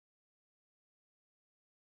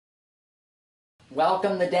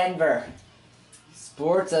Welcome to Denver.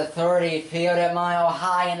 Sports Authority Field at Mile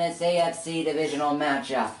High in this AFC Divisional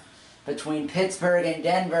matchup between Pittsburgh and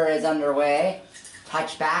Denver is underway.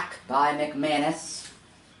 Touchback by McManus.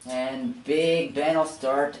 And Big Ben will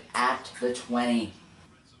start at the 20.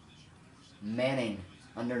 Manning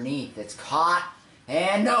underneath. It's caught.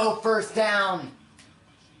 And no first down.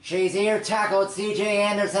 Shazier tackled C.J.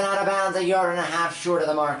 Anderson out of bounds, 1.5 yards short of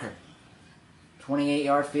the marker.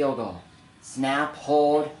 28-yard field goal. Snap,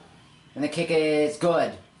 hold, and the kick is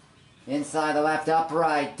good. Inside the left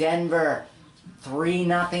upright, Denver,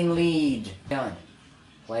 3-0 lead. Done.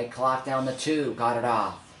 Play clock down to 2, got it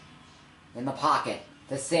off. In the pocket,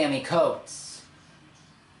 to Sammy Coates.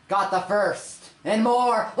 Got the first, and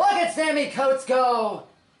more. Look at Sammy Coates go!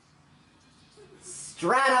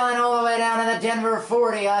 Straddling all the way down to the Denver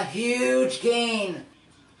 40, a huge gain.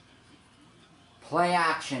 Play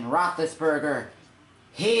action, Roethlisberger,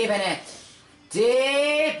 heaving it.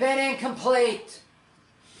 Deep and incomplete.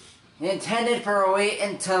 Intended for a wait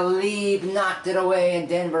and to leave, knocked it away, and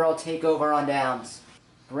Denver will take over on downs.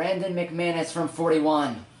 Brandon McManus from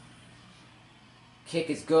 41. Kick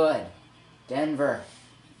is good. Denver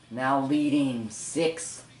now leading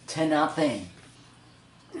 6-0.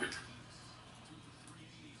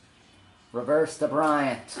 Reverse to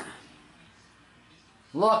Bryant.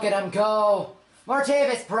 Look at him go.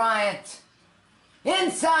 Martavis Bryant.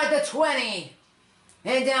 Inside the 20.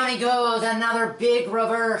 And down he goes. Another big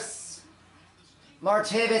reverse.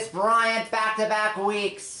 Martavis Bryant back-to-back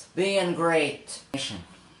weeks. Being great.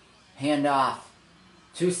 Handoff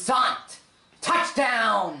to Sant.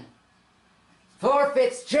 Touchdown. For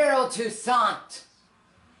Fitzgerald to Sant.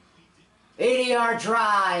 80-yard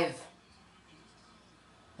drive.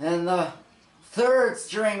 And the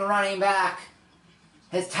third-string running back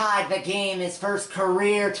has tied the game. His first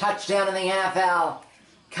career touchdown in the NFL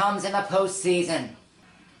comes in the postseason.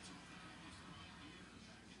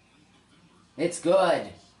 It's good.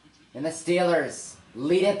 And the Steelers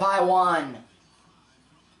lead it by 1.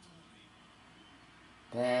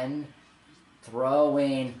 Ben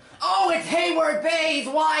throwing. Oh, it's Hayward Bay.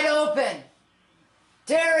 He's wide open.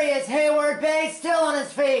 Darius Hayward Bay still on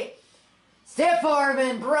his feet. Stiff arm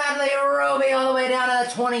and Bradley Roby all the way down to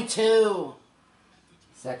the 22.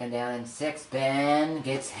 Second down and 6. Ben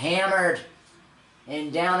gets hammered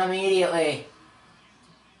and down immediately.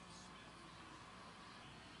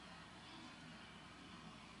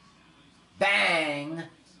 Bang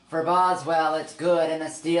for Boswell. It's good, and the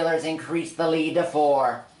Steelers increase the lead to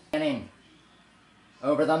 4. Inning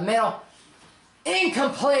over the middle.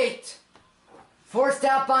 Incomplete. Forced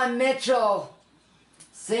out by Mitchell.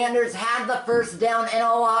 Sanders had the first down and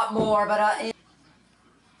a lot more, but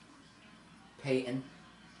Peyton.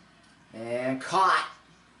 And caught.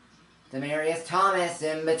 Demarius Thomas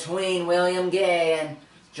in between William Gay and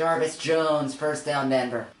Jarvis Jones. First down,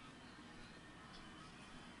 Denver.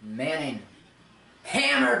 Manning.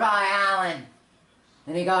 Hammered by Allen.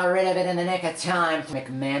 And he got rid of it in the nick of time.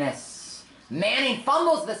 McManus. Manning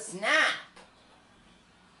fumbles the snap.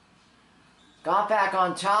 Got back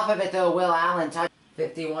on top of it though, Will Allen.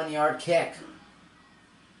 51-yard kick.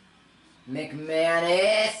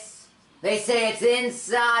 McManus. They say it's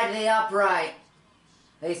inside the upright.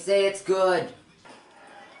 They say it's good.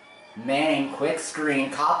 Manning, quick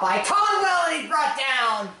screen, caught by Conwell, and he's brought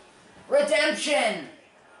down. Redemption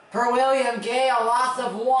for William Gay, a loss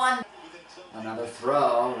of 1. Another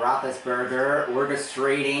throw. Roethlisberger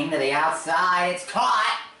orchestrating to the outside. It's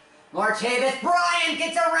caught. Martavis Bryant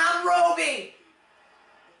gets around Roby.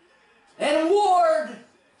 And Ward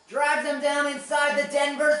drives him down inside the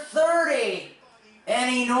Denver 30.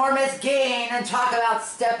 An enormous gain, and talk about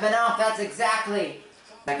stepping up. That's exactly.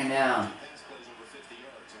 Second down.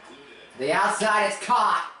 The outside is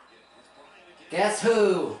caught. Guess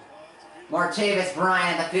who? Martavis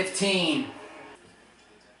Bryant at the 15.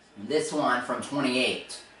 This one from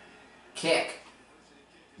 28. Kick.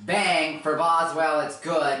 Bang for Boswell. It's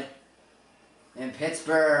good. And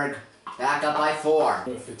Pittsburgh back up by 4.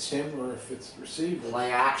 If it's him or if it's receiver.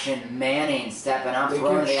 Play action. Manning stepping up,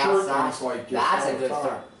 throwing to the outside. Like that's a good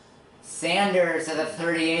throw. Sanders at the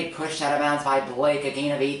 38, pushed out of bounds by Blake, a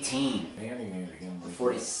gain of 18. Manning again.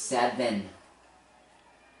 47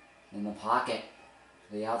 in the pocket.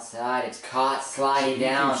 To the outside, it's caught, sliding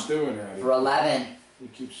down for 11. He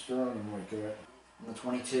keeps throwing him like that. On the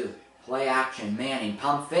 22. Play action. Manning,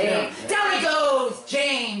 pump fake. Down he goes!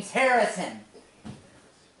 James Harrison.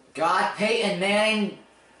 Got Peyton Manning.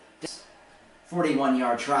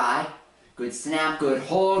 41-yard try. Good snap, good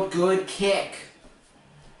hold, good kick.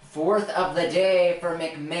 4th of the day for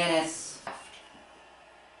McManus.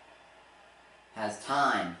 Has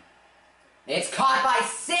time. It's caught by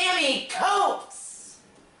Sammy Coates.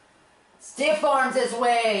 Stiff arms his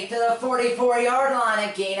way to the 44-yard line,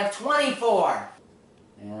 a gain of 24.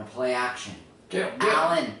 And a play action. Get him.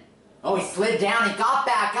 Allen. Oh, he slid down. He got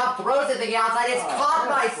back up, throws it to the outside. It's caught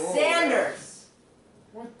by Sanders.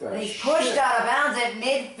 What the And he's shit? pushed out of bounds at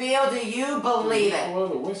midfield. Do you believe it? Blow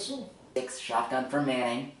the whistle? 6 shotgun for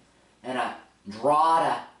Manning. And a draw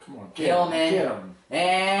to Come on, Gilman. Get him.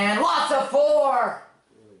 And lots of 4.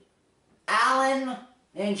 Allen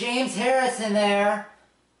and James Harrison there.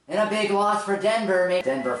 And a big loss for Denver.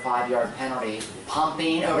 Denver 5-yard penalty.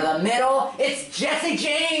 Pumping over the middle. It's Jesse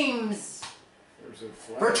James There's a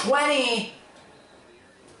flag. for 20.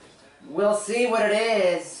 We'll see what it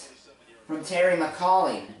is from Terry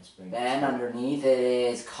McCauley. Then underneath it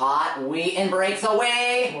is caught. Wheaton breaks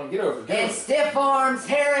away. Come on, get over. Get And over. stiff arms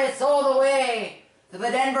Harris all the way to the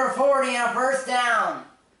Denver 40 and a first down.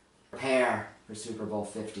 Prepare for Super Bowl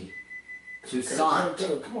 50. Toussaint.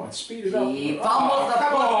 Go. Come on, speed it up. He fumbles the come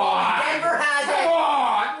football. on. Denver has it. Come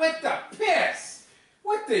on, with the piss.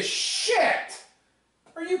 What the shit?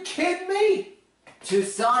 Are you kidding me?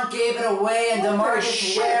 Toussaint gave it away and What the DeMarcus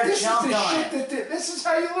shit? Ware This is jumped the on shit it. this is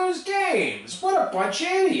how you lose games. What a bunch of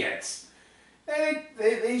idiots. And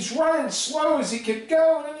he's running slow as he can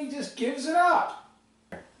go, and then he just gives it up.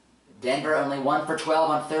 Denver only 1 for 12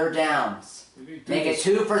 on third downs. Make it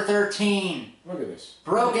 2 for 13. Look at this.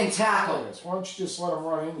 Broken Look at tackle. this. Why don't you just let him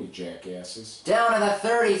run in, you jackasses? Down to the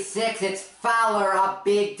 36. It's Fowler, a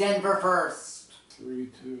big Denver first.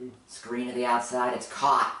 3-2. Screen to the outside. It's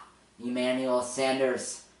caught. Emmanuel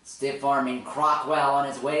Sanders stiff arming Crockwell on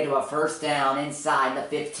his way to a first down inside the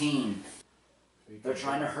 15. They're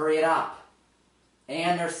trying to hurry it up.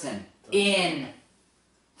 Anderson in.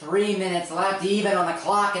 3 minutes left even on the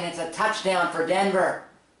clock, and it's a touchdown for Denver.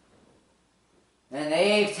 And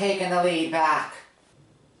they've taken the lead back.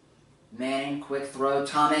 Manning, quick throw.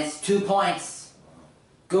 Thomas, 2 points.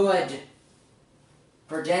 Good.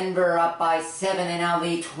 For Denver, up by 7 and now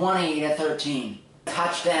lead 20-13.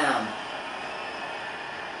 Touchdown.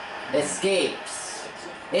 Escapes.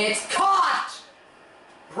 It's caught!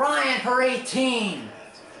 Bryant for 18.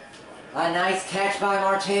 A nice catch by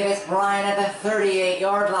Martavis Bryant at the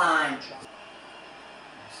 38-yard line.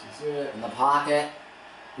 This is it. In the pocket.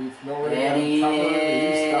 And he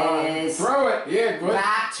is. Throw it. Yeah, good.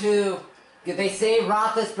 Back to, they say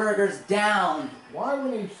Roethlisberger's down. Why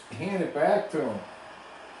would he hand it back to him?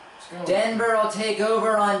 Denver will take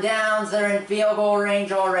over on downs. They're in field goal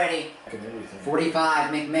range already.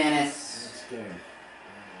 45, McManus.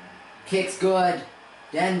 Kicks good.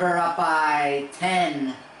 Denver up by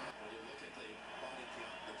 10.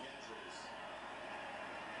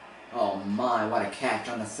 Oh my, what a catch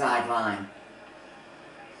on the sideline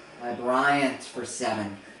by Bryant for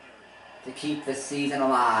 7 to keep the season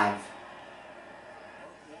alive.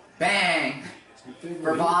 Bang!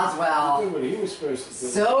 For Boswell. He did what he was supposed to do.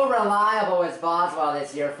 So reliable is Boswell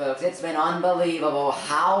this year, folks. It's been unbelievable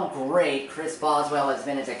how great Chris Boswell has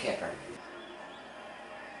been as a kicker.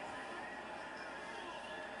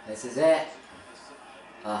 This is it.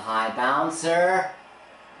 A high bouncer.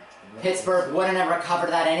 Pittsburgh wouldn't have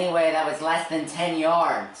recovered that anyway. That was less than 10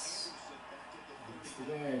 yards.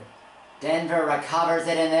 Denver recovers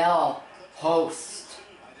it and they'll host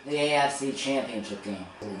the AFC Championship game.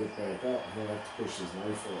 He'll get back up. He'll have to push his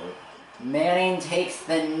life for it. Manning takes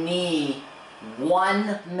the knee.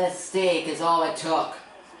 One mistake is all it took.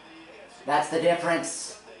 That's the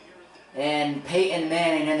difference. And Peyton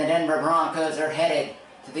Manning and the Denver Broncos are headed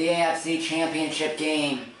to the AFC Championship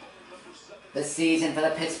game. The season for the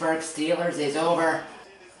Pittsburgh Steelers is over.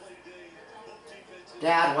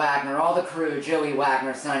 Dad Wagner, all the crew, Joey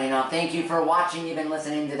Wagner signing off. Thank you for watching. You've been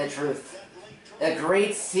listening to The Truth. A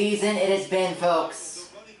great season it has been, folks.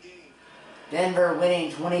 Denver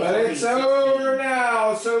winning 23-16. But it's over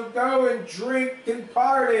now, so go and drink and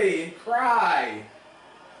party and cry.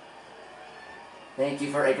 Thank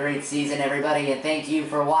you for a great season, everybody, and thank you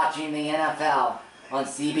for watching the NFL on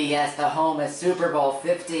CBS, the home of Super Bowl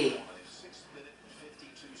 50.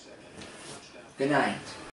 Good night.